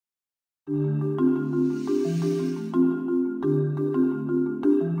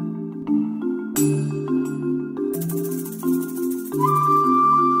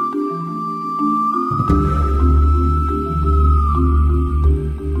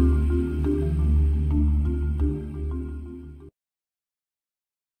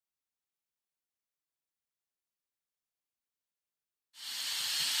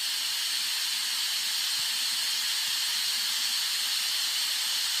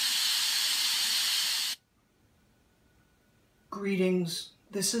Greetings,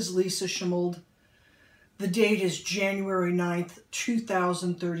 this is Lisa Schimold. The date is January 9th,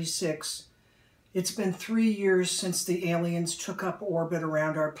 2036. It's been 3 years since the aliens took up orbit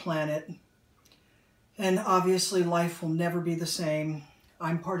around our planet. And obviously life will never be the same.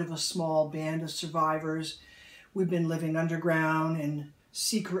 I'm part of a small band of survivors. We've been living underground in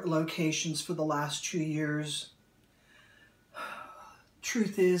secret locations for the last 2 years.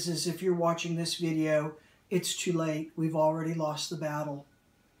 Truth is if you're watching this video, it's too late. We've already lost the battle.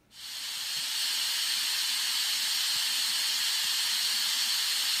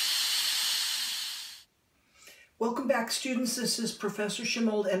 Welcome back, students. This is Professor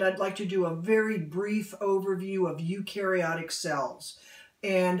Schimold, and I'd like to do a very brief overview of eukaryotic cells.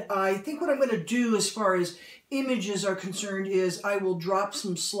 And I think what I'm going to do as far as images are concerned is I will drop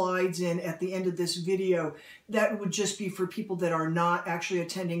some slides in at the end of this video. That would just be for people that are not actually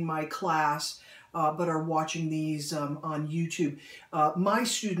attending my class, but are watching these on YouTube. My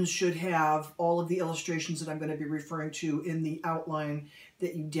students should have all of the illustrations that I'm going to be referring to in the outline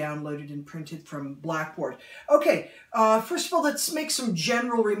that you downloaded and printed from Blackboard. Okay, first of all, let's make some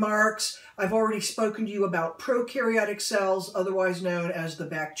general remarks. I've already spoken to you about prokaryotic cells, otherwise known as the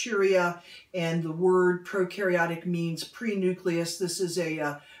bacteria, and the word prokaryotic means pre-nucleus. This is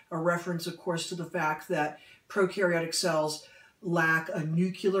a reference, of course, to the fact that prokaryotic cells lack a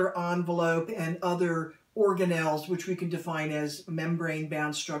nuclear envelope and other organelles, which we can define as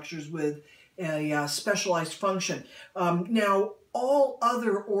membrane-bound structures with a specialized function. Now, all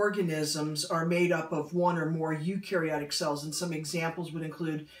other organisms are made up of one or more eukaryotic cells, and some examples would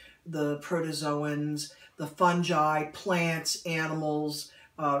include the protozoans, the fungi, plants, animals.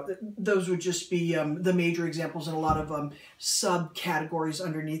 Those would just be the major examples, and a lot of subcategories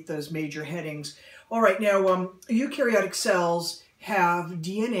underneath those major headings. All right, now eukaryotic cells have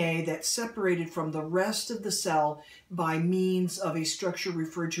DNA that's separated from the rest of the cell by means of a structure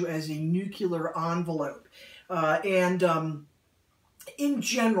referred to as a nuclear envelope. In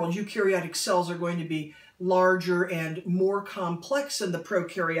general, eukaryotic cells are going to be larger and more complex than the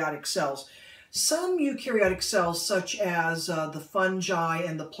prokaryotic cells. Some eukaryotic cells, such as the fungi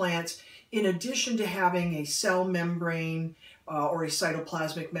and the plants, in addition to having a cell membrane or a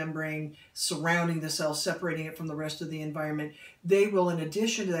cytoplasmic membrane surrounding the cell, separating it from the rest of the environment, they will, in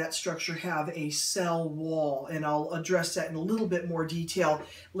addition to that structure, have a cell wall. And I'll address that in a little bit more detail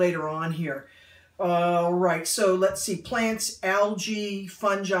later on here. All right, so let's see. Plants, algae,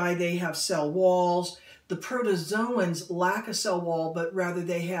 fungi, they have cell walls. The protozoans lack a cell wall, but rather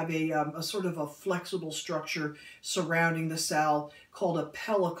they have a sort of a flexible structure surrounding the cell called a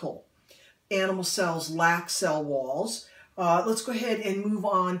pellicle. Animal cells lack cell walls. Let's go ahead and move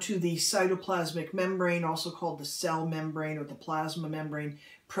on to the cytoplasmic membrane, also called the cell membrane or the plasma membrane.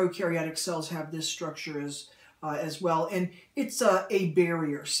 Prokaryotic cells have this structure as well, and it's a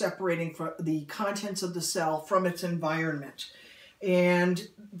barrier separating the contents of the cell from its environment. And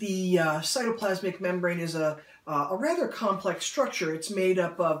the cytoplasmic membrane is a rather complex structure. It's made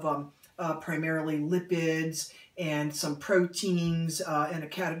up of primarily lipids and some proteins and a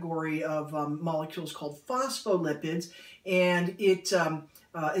category of molecules called phospholipids, and it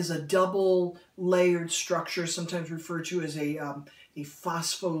is a double-layered structure, sometimes referred to as a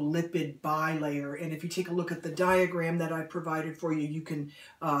phospholipid bilayer. And if you take a look at the diagram that I provided for you, you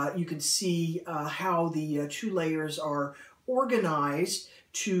can see how the two layers are organized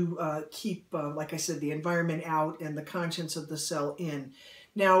to keep, like I said, the environment out and the contents of the cell in.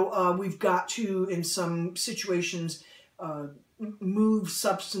 Now, we've got to, in some situations, move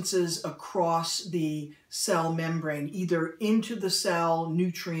substances across the cell membrane, either into the cell,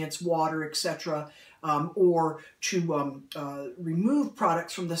 nutrients, water, etc., or to remove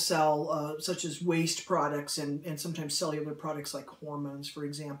products from the cell, such as waste products and sometimes cellular products like hormones, for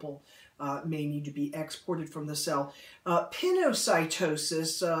example, may need to be exported from the cell.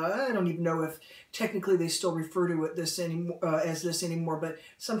 Pinocytosis, I don't even know if technically they still refer to it as this anymore, but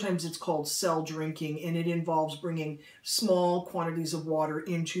sometimes it's called cell drinking, and it involves bringing small quantities of water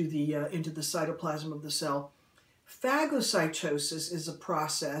into the cytoplasm of the cell. Phagocytosis is a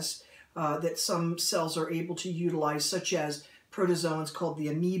process that some cells are able to utilize, such as protozoans called the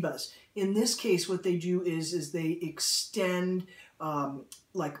amoebas. In this case, what they do is they extend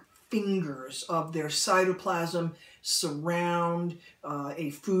like fingers of their cytoplasm, surround a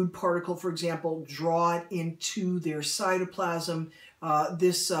food particle, for example, draw it into their cytoplasm.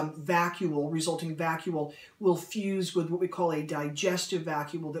 This vacuole, resulting vacuole, will fuse with what we call a digestive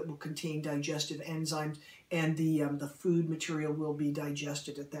vacuole that will contain digestive enzymes, and the food material will be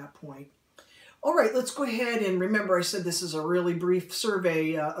digested at that point. All right, let's go ahead and remember I said this is a really brief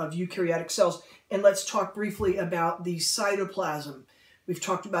survey of eukaryotic cells, and let's talk briefly about the cytoplasm. We've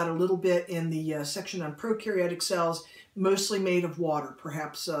talked about it a little bit in the section on prokaryotic cells, mostly made of water.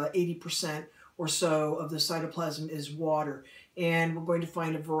 Perhaps 80% or so of the cytoplasm is water. And we're going to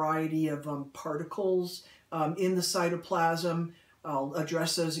find a variety of particles in the cytoplasm. I'll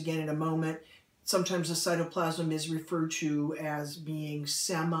address those again in a moment. Sometimes the cytoplasm is referred to as being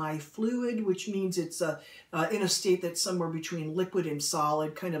semi-fluid, which means it's in a state that's somewhere between liquid and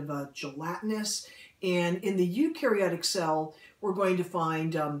solid, kind of gelatinous. And in the eukaryotic cell, we're going to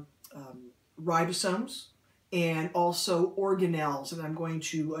find ribosomes and also organelles, and I'm going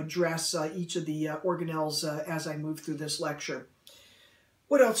to address each of the organelles as I move through this lecture.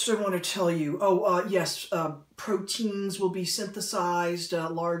 What else do I want to tell you? Oh, yes, proteins will be synthesized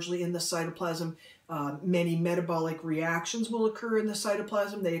largely in the cytoplasm. Many metabolic reactions will occur in the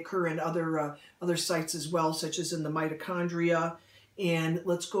cytoplasm. They occur in other sites as well, such as in the mitochondria. And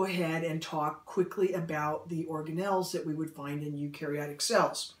let's go ahead and talk quickly about the organelles that we would find in eukaryotic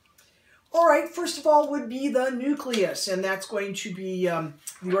cells. All right, first of all would be the nucleus, and that's going to be the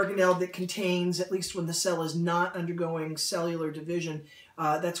organelle that contains, at least when the cell is not undergoing cellular division,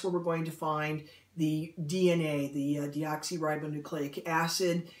 that's where we're going to find the DNA, the deoxyribonucleic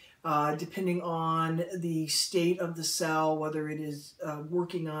acid. Depending on the state of the cell, whether it is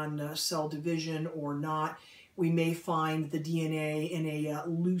working on cell division or not, we may find the DNA in a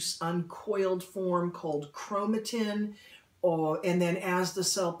loose, uncoiled form called chromatin. And then as the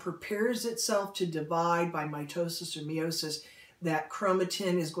cell prepares itself to divide by mitosis or meiosis, that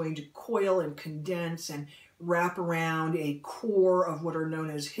chromatin is going to coil and condense and wrap around a core of what are known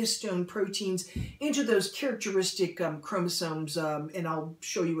as histone proteins into those characteristic chromosomes, and I'll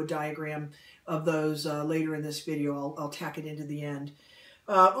show you a diagram of those later in this video. I'll tack it into the end.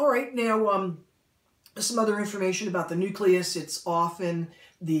 All right, now some other information about the nucleus. It's often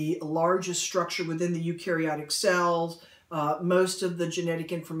the largest structure within the eukaryotic cells. Most of the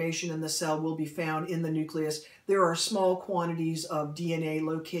genetic information in the cell will be found in the nucleus. There are small quantities of DNA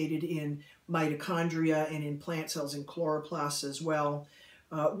located in mitochondria and in plant cells and chloroplasts as well.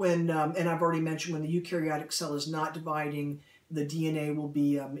 And I've already mentioned when the eukaryotic cell is not dividing, the DNA will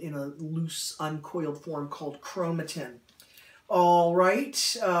be in a loose, uncoiled form called chromatin. All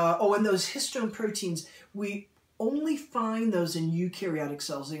right. Oh, and those histone proteins, we only find those in eukaryotic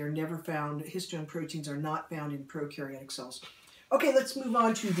cells. They are never found. Histone proteins are not found in prokaryotic cells. Okay, let's move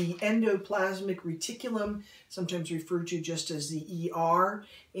on to the endoplasmic reticulum, sometimes referred to just as the ER.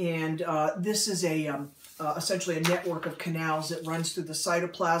 And this is essentially a network of canals that runs through the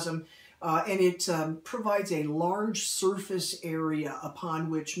cytoplasm. And it provides a large surface area upon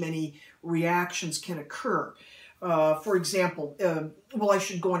which many reactions can occur. For example, well, I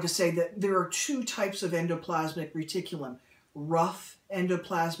should go on to say that there are two types of endoplasmic reticulum. Rough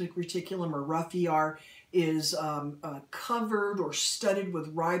endoplasmic reticulum, or rough ER, is covered or studded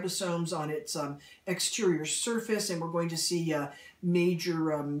with ribosomes on its exterior surface, and we're going to see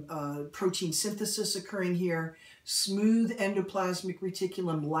major protein synthesis occurring here. Smooth endoplasmic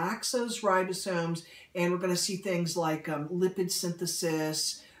reticulum lacks those ribosomes, and we're going to see things like lipid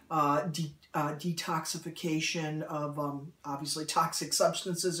synthesis, detoxification of obviously toxic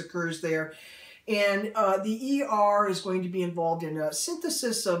substances occurs there. And the ER is going to be involved in a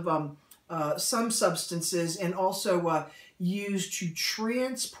synthesis of some substances, and also used to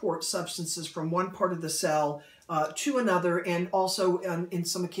transport substances from one part of the cell to another, and also in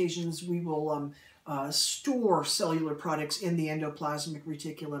some occasions we will store cellular products in the endoplasmic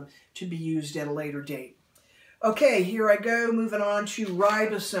reticulum to be used at a later date. Okay, here I go, moving on to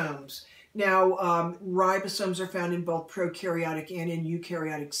ribosomes. Now, ribosomes are found in both prokaryotic and in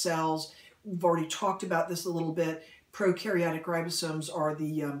eukaryotic cells. We've already talked about this a little bit. Prokaryotic ribosomes are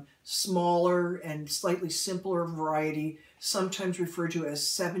the smaller and slightly simpler variety, sometimes referred to as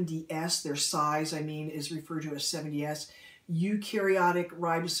 70S. Their size, I mean, is referred to as 70S. Eukaryotic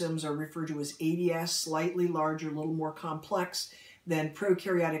ribosomes are referred to as 80S, slightly larger, a little more complex than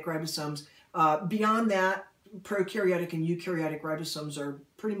prokaryotic ribosomes. Beyond that, prokaryotic and eukaryotic ribosomes are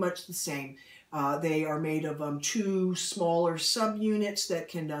pretty much the same. They are made of two smaller subunits that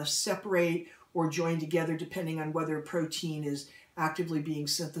can separate or join together depending on whether a protein is actively being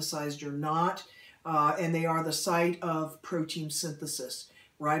synthesized or not. And they are the site of protein synthesis.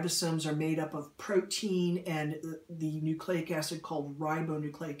 Ribosomes are made up of protein and the nucleic acid called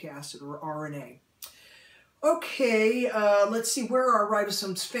ribonucleic acid, or RNA. Okay, let's see, where are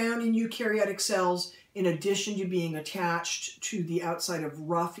ribosomes found in eukaryotic cells? In addition to being attached to the outside of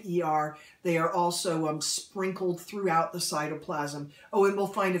rough ER, they are also sprinkled throughout the cytoplasm. Oh, and we'll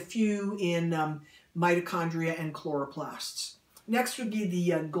find a few in mitochondria and chloroplasts. Next would be the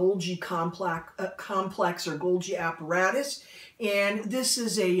Golgi complex or Golgi apparatus. And this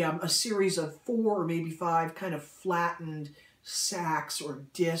is a series of 4 or maybe 5 kind of flattened sacs or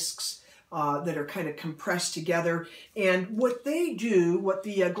discs that are kind of compressed together. And what they do, what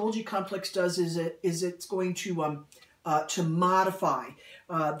the Golgi complex does, is it's going to modify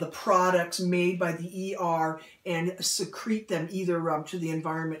the products made by the ER and secrete them either to the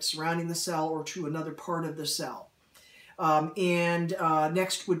environment surrounding the cell or to another part of the cell.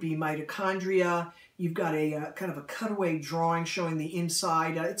 Next would be mitochondria. You've got a kind of a cutaway drawing showing the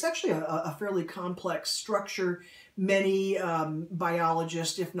inside. It's actually a fairly complex structure. Many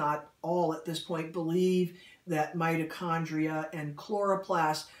biologists, if not all at this point, believe that mitochondria and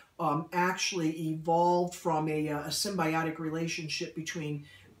chloroplasts actually evolved from a symbiotic relationship between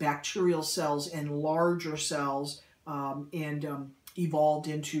bacterial cells and larger cells, evolved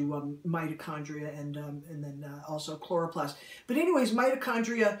into mitochondria and then also chloroplasts. But anyways,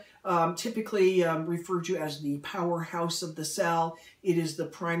 mitochondria typically referred to as the powerhouse of the cell. It is the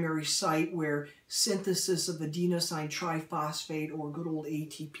primary site where synthesis of adenosine triphosphate, or good old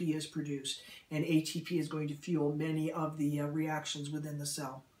ATP, is produced. And ATP is going to fuel many of the reactions within the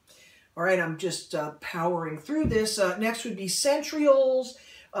cell. All right, I'm just powering through this. Next would be centrioles,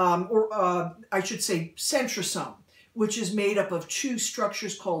 or I should say centrosome, which is made up of 2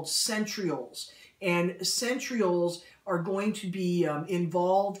 structures called centrioles. And centrioles are going to be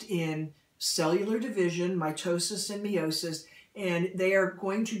involved in cellular division, mitosis and meiosis, and they are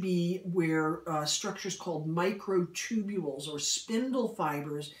going to be where structures called microtubules or spindle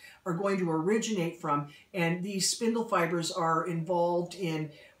fibers are going to originate from. And these spindle fibers are involved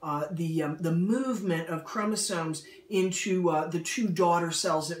in the movement of chromosomes into the 2 daughter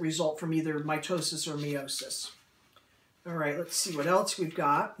cells that result from either mitosis or meiosis. All right, let's see what else we've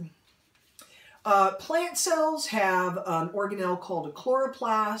got. Plant cells have an organelle called a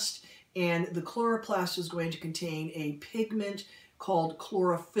chloroplast, and the chloroplast is going to contain a pigment called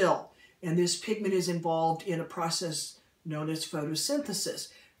chlorophyll. And this pigment is involved in a process known as photosynthesis.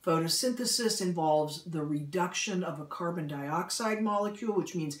 Photosynthesis involves the reduction of a carbon dioxide molecule,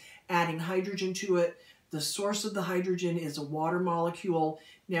 which means adding hydrogen to it. The source of the hydrogen is a water molecule.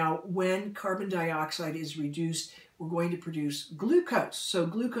 Now, when carbon dioxide is reduced, we're going to produce glucose. So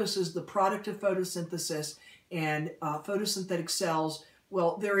glucose is the product of photosynthesis, and photosynthetic cells,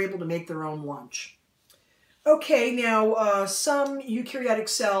 well, they're able to make their own lunch. Okay, now some eukaryotic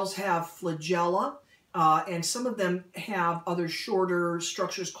cells have flagella, and some of them have other shorter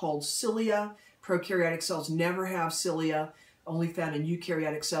structures called cilia. Prokaryotic cells never have cilia, only found in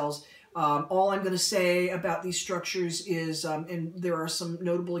eukaryotic cells. All I'm going to say about these structures is, and there are some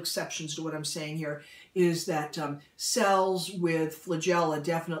notable exceptions to what I'm saying here, is that cells with flagella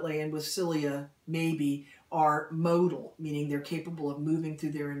definitely, and with cilia maybe, are modal, meaning they're capable of moving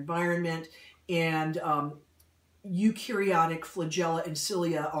through their environment. And eukaryotic flagella and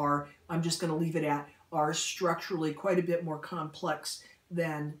cilia are, I'm just going to leave it at, are structurally quite a bit more complex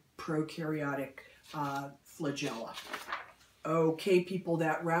than prokaryotic flagella. Okay, people,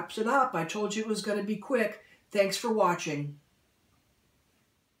 that wraps it up. I told you it was going to be quick. Thanks for watching.